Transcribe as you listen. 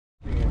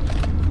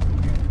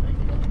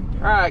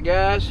Alright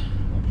guys,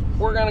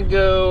 we're gonna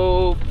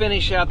go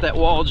finish out that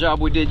wall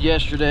job we did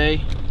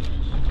yesterday.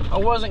 I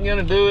wasn't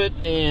gonna do it,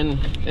 and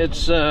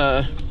it's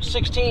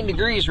 16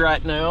 degrees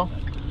right now.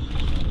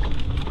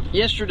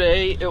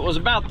 Yesterday it was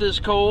about this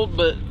cold,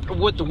 but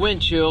with the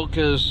wind chill,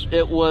 because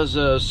it was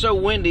so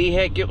windy,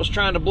 heck, it was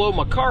trying to blow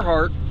my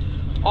Carhartt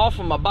off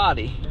of my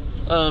body.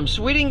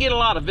 So we didn't get a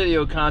lot of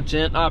video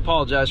content. I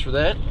apologize for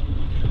that.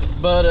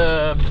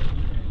 But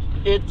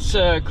it's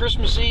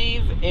Christmas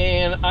Eve,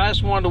 and I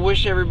just wanted to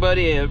wish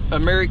everybody a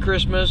Merry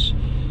Christmas.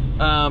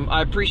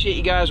 I appreciate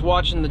you guys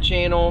watching the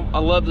channel. I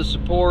love the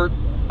support.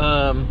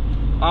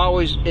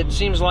 It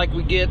seems like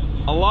we get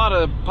a lot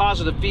of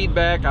positive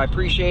feedback. I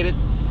appreciate it.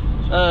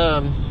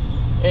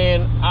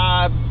 And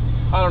I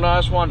don't know, I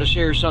just wanted to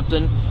share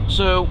something.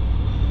 So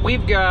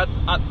we've got,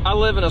 I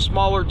live in a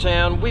smaller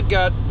town. We've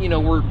got, you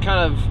know, we're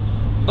kind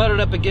of butted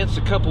up against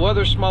a couple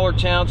other smaller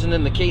towns and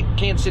in the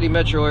Kansas City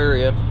metro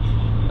area.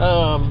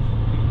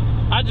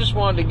 I just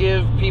wanted to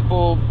give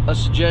people a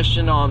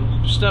suggestion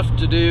on stuff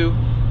to do,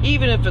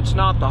 even if it's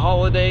not the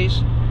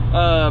holidays.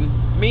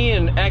 Me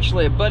and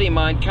actually a buddy of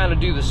mine kind of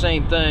do the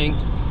same thing.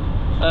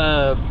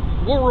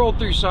 We'll roll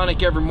through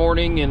Sonic every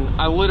morning, and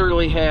I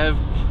literally have,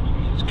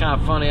 it's kind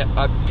of funny,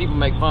 people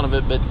make fun of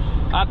it, but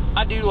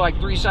I do like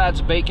 3 sides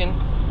of bacon,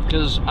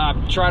 because I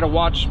try to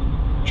watch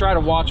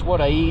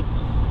what I eat.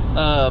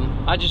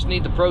 I just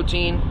need the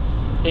protein.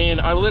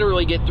 And I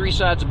literally get 3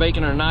 sides of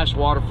bacon and a nice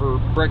water for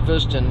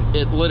breakfast, and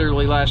it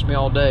literally lasts me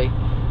all day.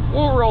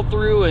 We'll roll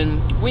through,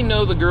 and we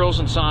know the girls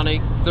in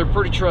Sonic. They're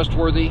pretty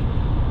trustworthy.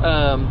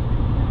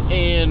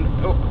 And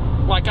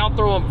like, I'll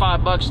throw them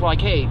 $5, like,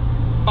 hey,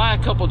 buy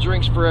a couple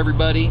drinks for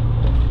everybody,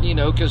 you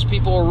know, because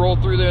people will roll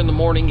through there in the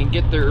morning and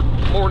get their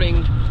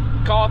morning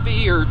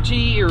coffee or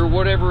tea or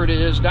whatever it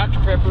is, Dr.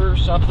 Pepper or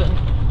something.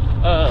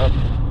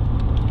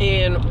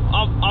 And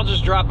I'll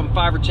just drop them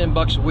 $5 or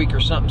 $10 a week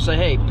or something. Say,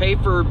 hey, pay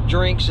for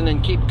drinks and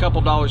then keep a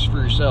couple dollars for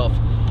yourself.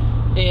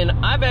 And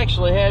I've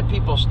actually had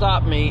people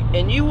stop me,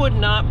 and you would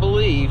not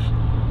believe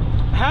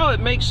how it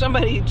makes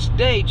somebody's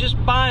day just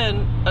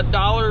buying a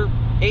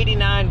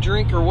 $1.89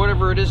 drink or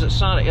whatever it is at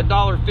Sonic, a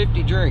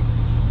 $1.50 drink.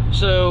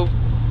 So,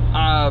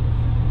 not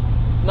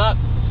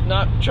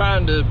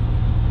trying to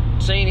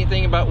say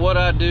anything about what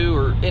I do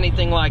or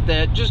anything like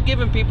that. Just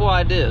giving people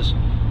ideas.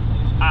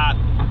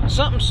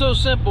 Something so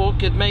simple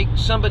could make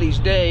somebody's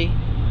day,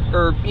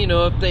 or, you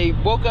know, if they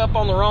woke up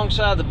on the wrong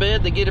side of the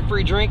bed, they get a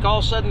free drink, all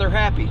of a sudden they're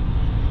happy.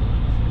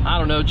 I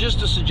don't know,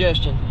 just a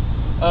suggestion.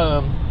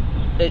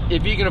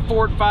 If you can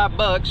afford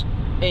 $5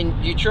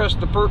 and you trust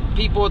the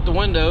people at the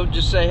window,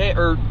 just say, hey,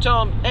 or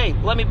tell them, hey,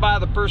 let me buy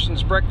the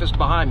person's breakfast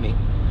behind me.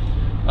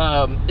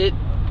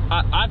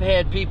 I've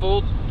had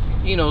people,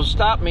 you know,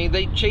 stop me.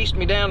 They chased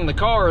me down in the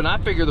car, and I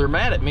figure they're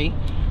mad at me.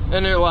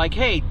 And they're like,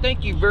 hey,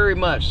 thank you very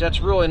much. That's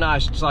really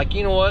nice. It's like,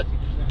 you know what?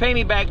 Pay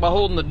me back by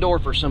holding the door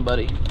for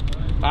somebody.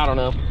 I don't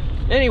know.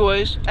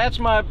 Anyways, that's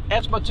my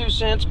 2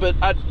 cents. But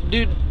I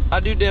do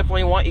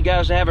definitely want you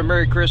guys to have a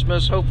Merry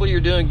Christmas. Hopefully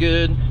you're doing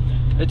good.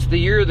 It's the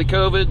year of the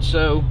COVID,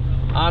 so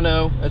I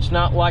know it's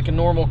not like a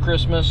normal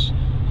Christmas.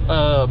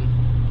 But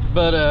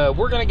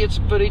we're gonna get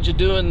some footage of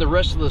doing the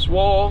rest of this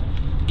wall,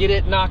 get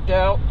it knocked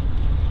out,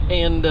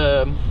 and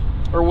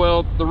or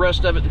well, the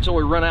rest of it until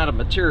we run out of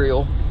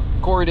material.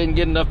 Corey didn't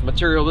get enough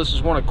material. This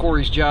is one of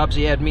Corey's jobs.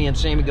 He had me and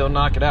Sammy go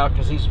knock it out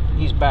because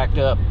he's backed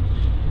up.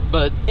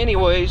 But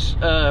anyways,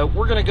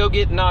 we're gonna go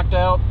get knocked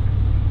out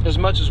as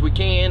much as we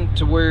can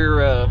to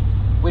where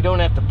we don't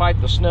have to fight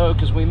the snow,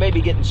 because we may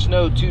be getting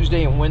snow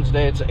Tuesday and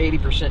Wednesday. It's an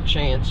 80%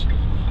 chance,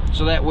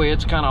 so that way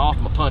it's kind of off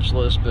my punch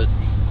list. But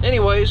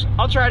anyways,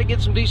 I'll try to get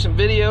some decent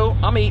video.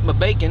 I'm gonna eat my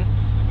bacon,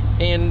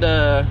 and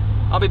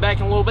I'll be back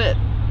in a little bit.